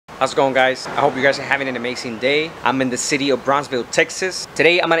How's it going, guys? I hope you guys are having an amazing day. I'm in the city of Brownsville, Texas.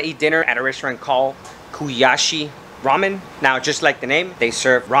 Today I'm gonna eat dinner at a restaurant called Kuyashii Ramen. Now, just like the name, they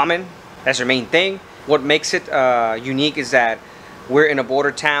serve ramen. That's their main thing. What makes it unique is that we're in a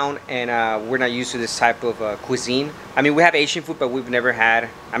border town and we're not used to this type of cuisine. I mean, we have Asian food, but we've never had,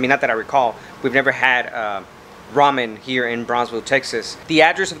 I mean, not that I recall, we've never had ramen here in Brownsville, Texas. The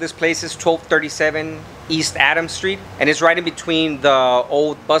address of this place is 1237 East Adams Street, and it's right in between the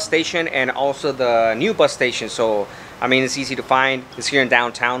old bus station and also the new bus station. So, I mean, it's easy to find. It's here in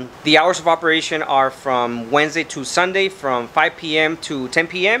downtown. The hours of operation are from Wednesday to Sunday from 5 p.m. to 10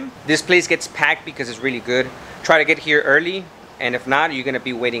 p.m. This place gets packed because it's really good. Try to get here early, and if not, you're gonna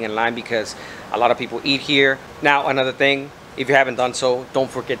be waiting in line because a lot of people eat here. Now, another thing, if you haven't done so,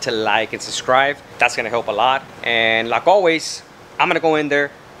 don't forget to like and subscribe. That's gonna help a lot. And like always, I'm gonna go in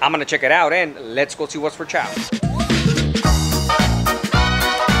there, I'm gonna check it out, and let's go see what's for chow.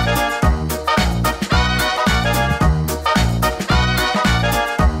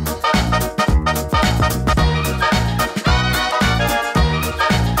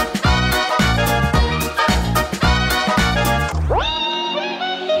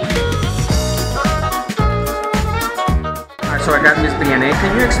 So I got Miss Brianne.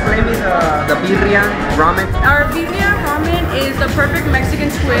 Can you explain me the birria ramen? Our birria ramen is the perfect Mexican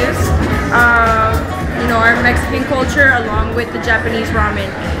twist. You know, our Mexican culture along with the Japanese ramen.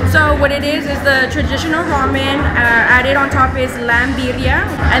 So what it is the traditional ramen. Added on top is lamb birria,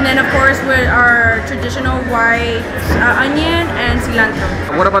 and then of course with our traditional white onion and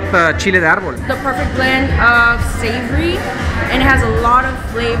cilantro. What about the chile de árbol? The perfect blend of savory, and it has a lot of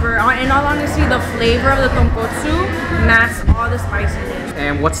flavor. In all honesty, the flavor of the tonkotsu masks all the spiciness.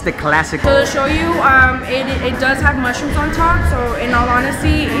 And what's the classic? So to show you, it does have mushrooms on top. So in all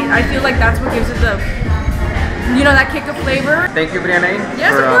honesty, I feel like that's what gives it the, you know, that kick of flavor. Thank you, Brianne,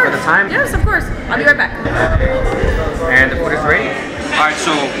 yes, for the time. Yes, of course. I'll be right back. And the food is ready. All right,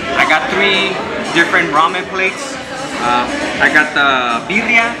 so I got 3 different ramen plates. I got the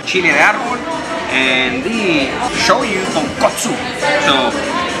birria, chile de árbol, and the shoyu tonkotsu. So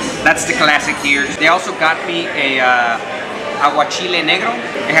that's the classic here. They also got me a aguachile negro.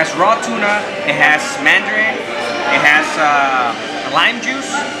 It has raw tuna, it has mandarin, it has lime juice,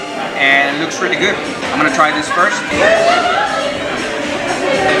 and it looks really good. I'm gonna try this first.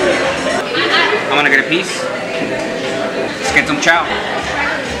 I'm gonna get a piece. Let's get some chow.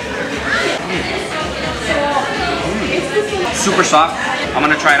 Super soft. I'm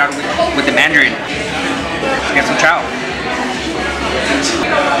gonna try it out with the mandarin. Let's get some chow.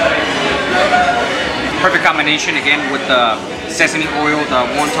 Perfect combination again with the sesame oil, the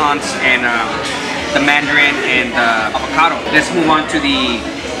wontons, and the mandarin and the avocado. Let's move on to the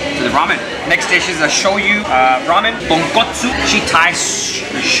ramen. Next dish is a shoyu ramen, tonkotsu, shiitai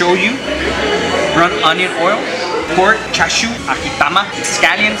shoyu, burnt onion oil, pork, chashu, akitama,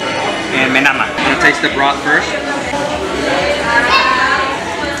 scallions, and menama. I'm gonna taste the broth first.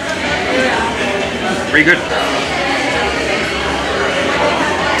 Pretty good.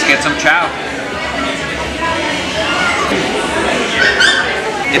 Let's get some chow.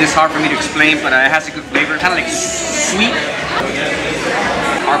 It is hard for me to explain, but it has a good flavor. Kind of like sweet.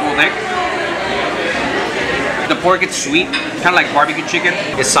 Hard-boiled egg. The pork is sweet, kind of like barbecue chicken.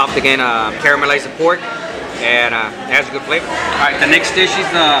 It's soft again, caramelized the pork, and it has a good flavor. All right, the next dish is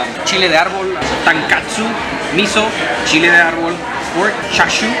the chile de árbol, tankatsu, miso, chile de árbol, pork,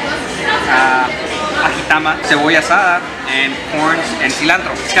 chashu, akitama, cebolla asada, and corns and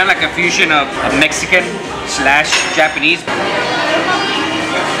cilantro. It's kind of like a fusion of Mexican / Japanese.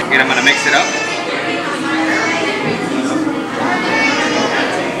 And I'm gonna mix it up.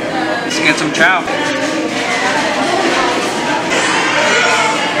 Let's get some chow.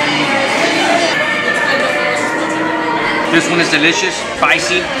 This one is delicious,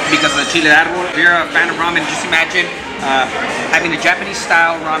 spicy because of the chile de árbol. If you're a fan of ramen, just imagine having the Japanese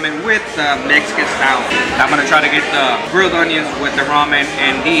style ramen with the Mexican style. I'm gonna try to get the grilled onions with the ramen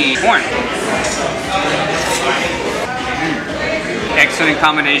and the corn. Excellent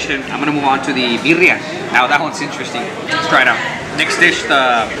combination. I'm gonna move on to the birria. Now that one's interesting. Let's try it out. Next dish,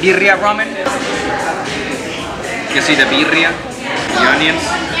 the birria ramen. You can see the birria, the onions.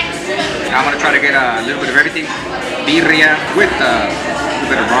 I'm gonna try to get a little bit of everything. Birria with a little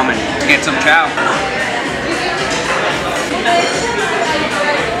bit of ramen. Get some chow.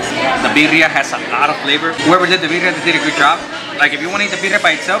 The birria has a lot of flavor. Whoever did the birria, they did a good job. Like if you want to eat the birria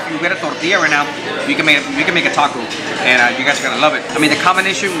by itself, you get a tortilla right now. You can make a taco, and you guys are gonna love it. I mean, the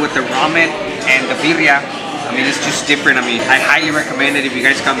combination with the ramen and the birria, I mean, it's just different. I mean, I highly recommend it if you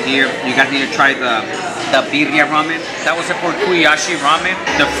guys come here. You guys need to try the the birria ramen. That was it for Kuyashii Ramen.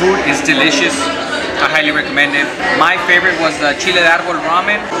 The food is delicious. I highly recommend it. My favorite was the chile de árbol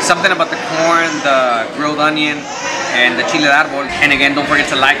ramen. Something about the corn, the grilled onion, and the chile de árbol. And again, don't forget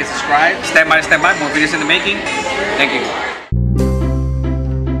to like and subscribe. Step by step by, more videos in the making. Thank you.